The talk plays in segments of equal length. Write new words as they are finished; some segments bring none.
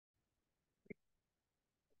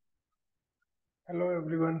Hello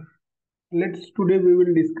everyone. Today we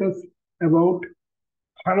will discuss about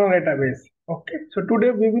HANA database. Okay, so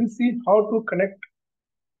today we will see how to connect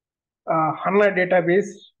HANA database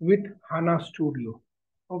with HANA Studio.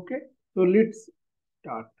 Okay, so let's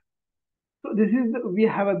start. So we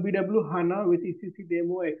have a BW HANA with ECC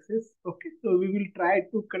demo access. Okay, so we will try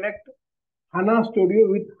to connect HANA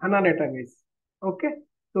Studio with HANA database. Okay,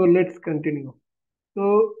 so let's continue.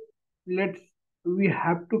 So we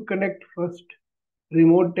have to connect first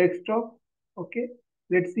remote desktop. Okay,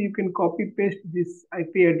 let's see, you can copy paste this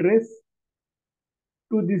IP address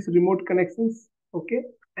to this remote connections. Okay,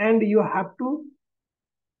 and you have to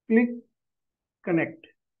click connect.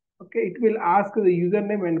 Okay, it will ask the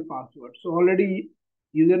username and password. So already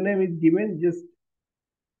username is given, just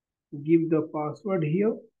give the password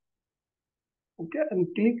here. Okay, and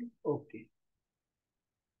click OK.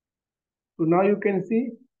 So now you can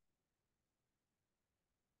see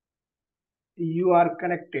you are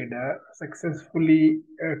connected successfully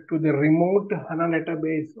to the remote HANA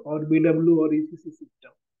database or BW or ECC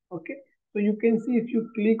system. Okay, so you can see if you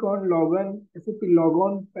click on login, SAP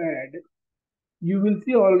logon pad, you will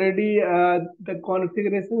see already the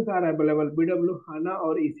configurations are available, BW, HANA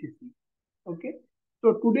or ECC. Okay,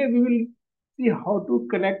 so today we will see how to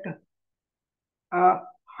connect a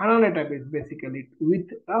HANA database basically with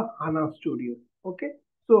a HANA Studio. Okay,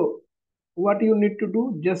 so what you need to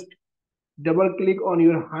do, just double click on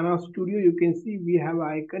your HANA Studio. You can see we have an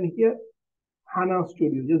icon here, HANA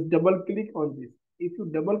Studio. Just double click on this. If you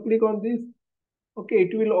double click on this, okay,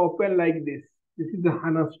 it will open like this. This is the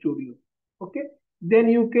HANA Studio. Okay, then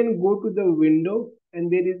you can go to the window and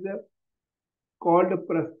there is a called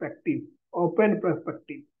perspective, open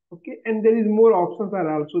perspective. Okay, and there is more options are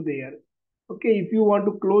also there. Okay, if you want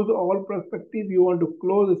to close all perspective, you want to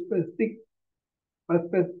close a specific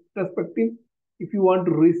perspective, if you want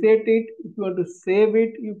to reset it, if you want to save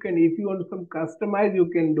it, you can. If you want some customize, you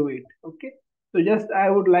can do it. Okay, so just I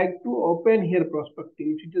would like to open here perspective.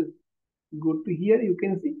 If you just go to here, you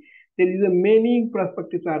can see there is a many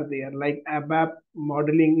perspectives are there, like ABAP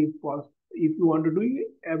modeling. If you want to do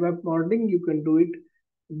ABAP modeling, you can do it.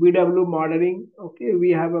 BW modeling. Okay, we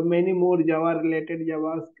have a many more Java related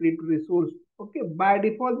JavaScript resource. Okay, by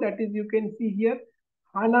default, that is, you can see here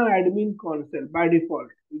HANA admin console by default.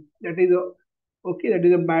 That is a okay, that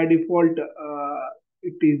is a by default.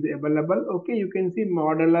 It is available. Okay, you can see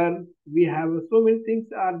modeler. We have so many things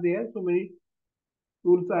are there. So many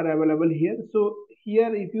tools are available here. So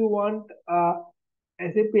here, if you want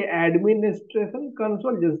SAP administration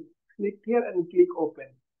console, just click here and click open.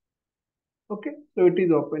 Okay, so it is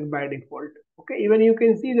open by default. Okay, even you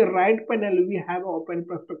can see the right panel, we have open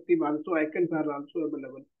perspective also, icons are also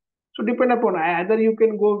available. So depend upon, either you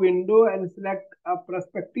can go window and select a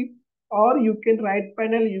perspective, or you can right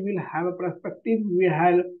panel, you will have a perspective. We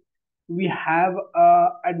have a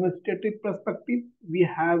administrative perspective, we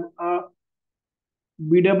have a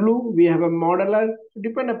BW, we have a modeler. So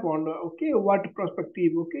depend upon, okay, what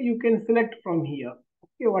perspective. Okay, you can select from here.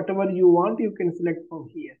 Okay, whatever you want, you can select from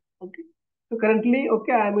here. Okay, so currently,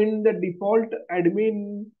 okay, I'm in the default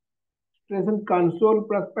administration console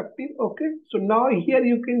perspective. Okay, so now here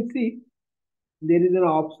you can see there is an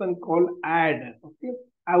option called add. Okay,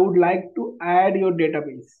 I would like to add your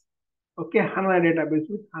database. Okay, HANA database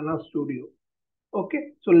with HANA Studio.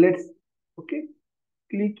 Okay, so let's, okay,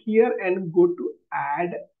 click here and go to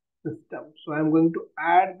add system. So I'm going to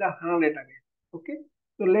add the HANA database. Okay,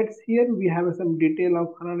 so let's, here we have some detail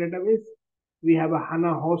of HANA database. We have a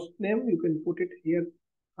HANA host name. You can put it here,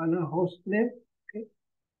 HANA host name. Okay,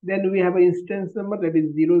 then we have an instance number, that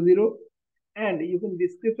is 00, and you can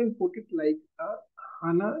description put it like a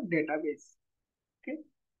HANA database. Okay,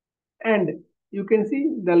 and you can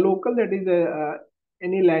see the local, that is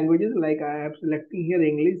any languages, like I am selecting here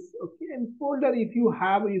English. Okay, and folder, if you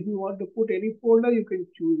want to put any folder, you can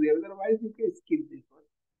choose here, otherwise you can skip this one.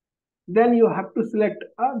 Then you have to select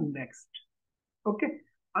a next. Okay,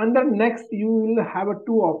 under next you will have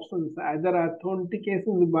two options, either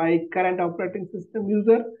authentication by current operating system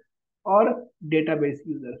user or database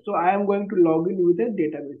user. So I am going to log in with a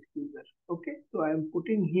database user. Okay, so I am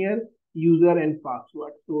putting here user and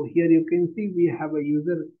password. So here you can see we have a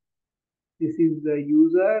user. This is the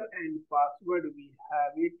user and password, we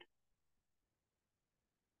have it.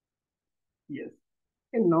 Yes,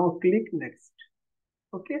 and now click next.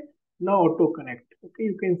 Okay, now auto connect. Okay,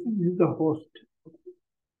 you can see this is the host. Okay,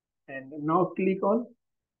 and now click on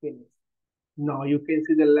finish. Now you can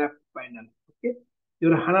see the left panel. Okay,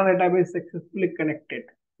 your HANA database successfully connected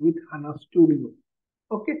with HANA Studio.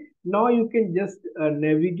 Okay, now you can just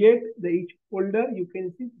navigate the each folder. You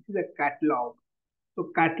can see this is a catalog.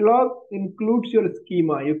 So catalog includes your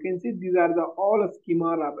schema. You can see these are the all schema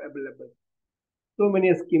are available. So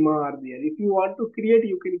many schema are there. If you want to create,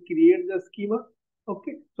 you can create the schema.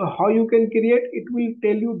 Okay. So how you can create? It will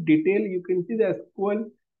tell you detail. You can see the SQL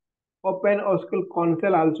Open SQL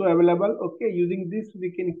console also available. Okay. Using this,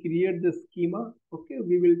 we can create the schema. Okay.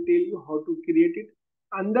 We will tell you how to create it.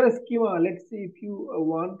 Under schema, let's see if you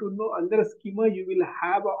want to know under schema, you will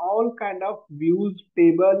have all kind of views,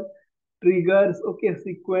 table, triggers, okay,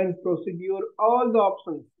 sequence, procedure, all the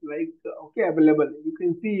options like okay available. You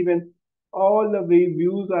can see even all the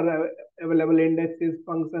views are available, indexes,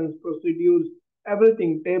 functions, procedures,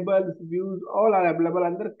 everything, tables, views, all are available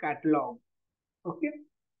under catalog. Okay.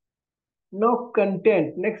 Now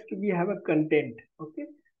content. Next we have a content. Okay.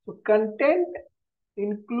 So content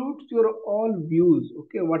includes your all views.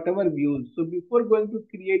 Okay, whatever views. So before going to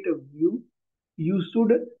create a view, you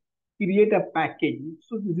should create a package.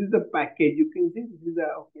 So this is the package. You can see this is a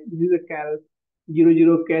okay. This is a cal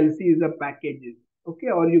 00 cal C is a package. Okay,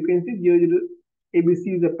 or you can see 00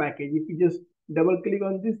 ABC is a package. If you just double click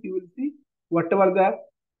on this, you will see whatever the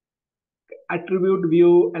attribute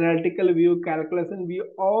view, analytical view, calculation view,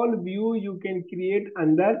 all view you can create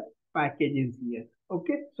under packages here.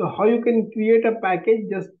 Okay, so how you can create a package?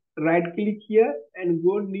 Just right click here and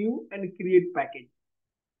go new and create package.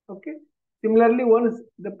 Okay, similarly once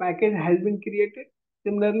the package has been created,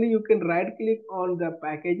 similarly you can right click on the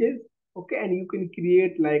packages. Okay, and you can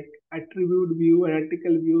create like attribute view,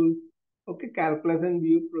 analytical views, okay, calculation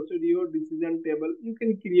view, procedure, decision table, you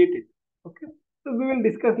can create it. Okay, so we will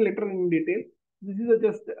discuss later in detail. This is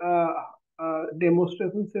just a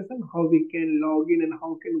demonstration session how we can log in and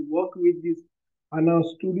how can work with this HANA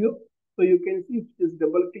Studio. So you can see if you just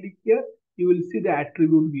double click here, you will see the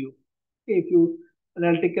attribute view. Okay, if you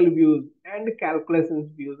analytical views and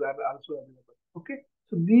calculations views are also available. Okay,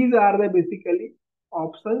 so these are the basically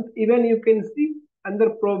options. Even you can see under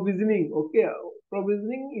provisioning. Okay,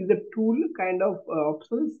 provisioning is a tool kind of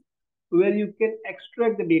options where you can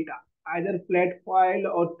extract the data either flat file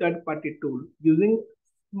or third party tool using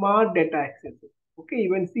smart data access. Okay,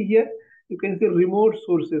 even see here you can see remote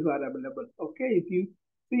sources are available. Okay, if you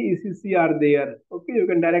see ECC are there. Okay, you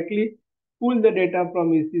can directly pull the data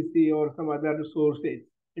from ECC or some other sources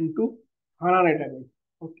into HANA database.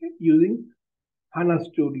 Okay, using HANA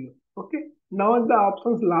Studio. Okay, now the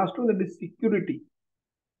options last one, that is security.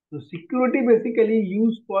 So security basically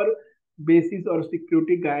used for basis or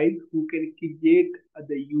security guys who can create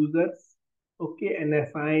the users, okay, and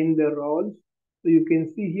assign the roles. So you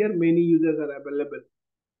can see here many users are available.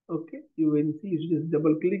 Okay, you will see, if you just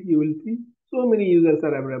double click, you will see so many users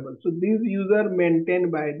are available. So these users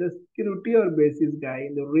maintained by the security or basis guy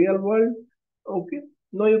in the real world. Okay,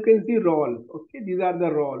 now you can see role. Okay, these are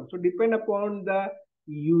the roles. So depend upon the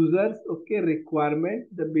users, okay, requirement,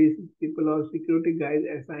 the basis people or security guys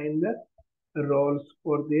assign the roles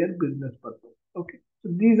for their business purpose. Okay,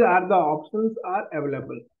 so these are the options are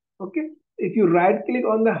available. Okay, if you right click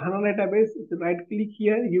on the HANA database, if you right click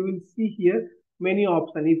here, you will see here many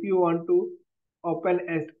options. If you want to open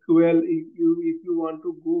SQL, if you want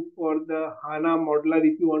to go for the HANA modeler,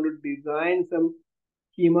 if you want to design some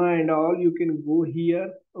schema and all, you can go here.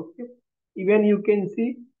 Okay, even you can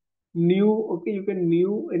see new. Okay, you can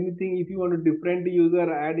new anything. If you want a different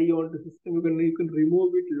user add you want the system, you can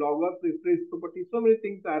remove it, log off, refresh property, so many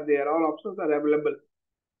things are there, all options are available.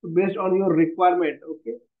 So based on your requirement,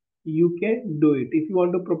 okay, you can do it. If you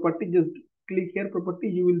want to property, just click here property,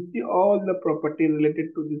 you will see all the property related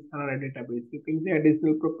to this HANA database. You can see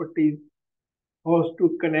additional properties, host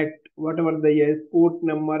to connect, whatever the port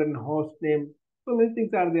number and host name. So many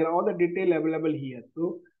things are there, all the detail available here.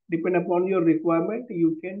 So depend upon your requirement,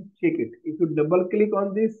 you can check it. If you double click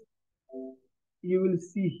on this, you will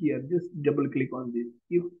see here, just double click on this.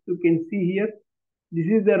 You can see here, this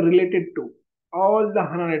is the related to all the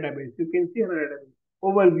HANA database. You can see HANA database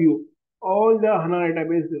overview, all the HANA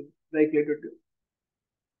database like related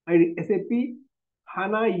to SAP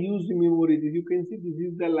HANA used memories. You can see this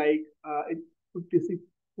is the like it's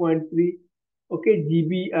 56.3. Okay,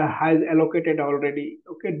 GB has allocated already.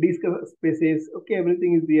 Okay, disk spaces. Okay,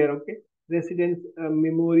 everything is there. Okay, residence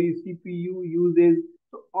memory, CPU uses.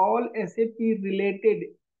 So all SAP related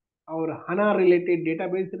or HANA related,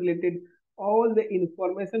 database related, all the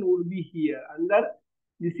information would be here. Under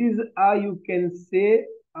this is a, you can say,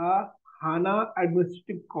 a HANA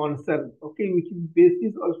administrative console, okay, which is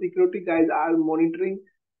basis or security guys are monitoring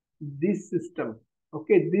this system.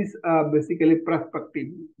 Okay, this basically perspective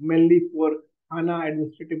mainly for HANA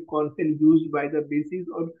administrative console used by the basis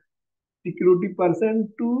or security person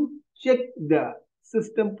to check the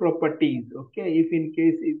system properties. Okay, if in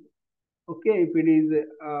case Okay, if it is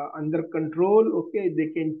under control, okay, they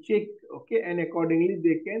can check, okay, and accordingly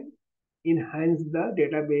they can enhance the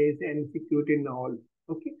database and security and all.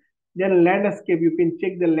 Okay, then landscape, you can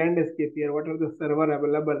check the landscape here, what are the server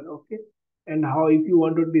available, okay, and how, if you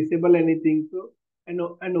want to disable anything, so and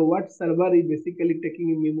what server is basically taking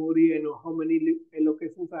in memory and how many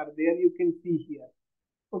allocations are there, you can see here.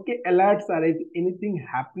 Okay, alerts are, if anything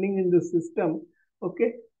happening in the system,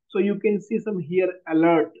 okay, so you can see some here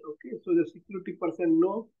alert, okay, so the security person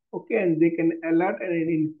know, okay, and they can alert and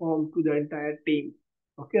inform to the entire team,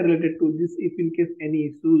 okay, related to this, if in case any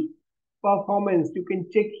issues. Performance, you can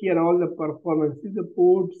check here all the performance, see the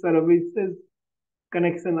port services,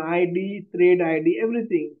 connection ID, thread ID,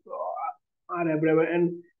 everything, so are available,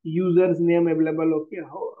 and users name available. Okay,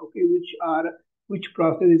 how, okay, which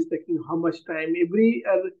process is taking how much time. Every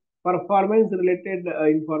performance related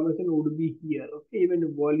information would be here. Okay,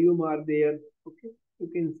 even volume are there. Okay, you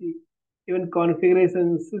can see even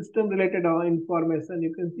configuration system related information.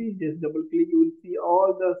 You can see, just double click, you will see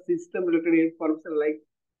all the system related information, like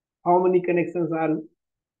how many connections are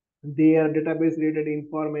there, database related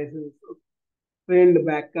information, failed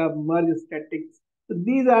backup, merge statics. So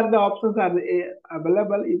these are the options are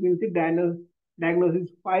available. You can see diagnosis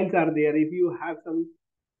files are there. If you have some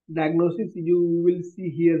diagnosis, you will see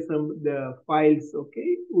here some the files.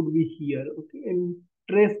 Okay, would be here. Okay, and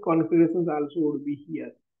trace configurations also would be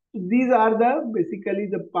here. So these are the basically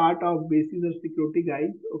the part of basis of security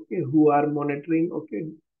guys. Okay, who are monitoring. Okay,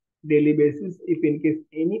 daily basis. If in case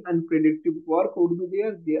any unpredictable work would be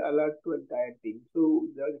there, they alert to entire team. So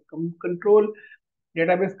the control,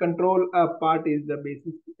 database control part is the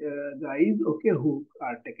basic guys, okay, who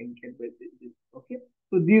are taking care of this. Okay,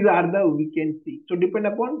 so these are the we can see, so depend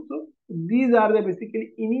upon, so these are the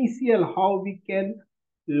basically initial how we can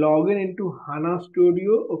log in into HANA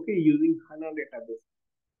Studio, okay, using HANA database.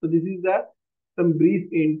 So this is the some brief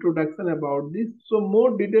introduction about this, so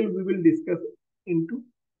more detail we will discuss into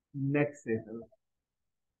next session.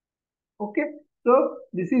 Okay, so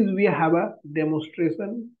this is, we have a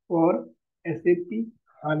demonstration for SAP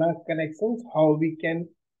HANA connections, how we can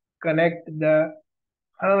connect the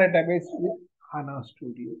HANA database with HANA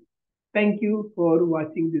Studio. Thank you for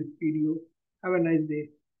watching this video. Have a nice day.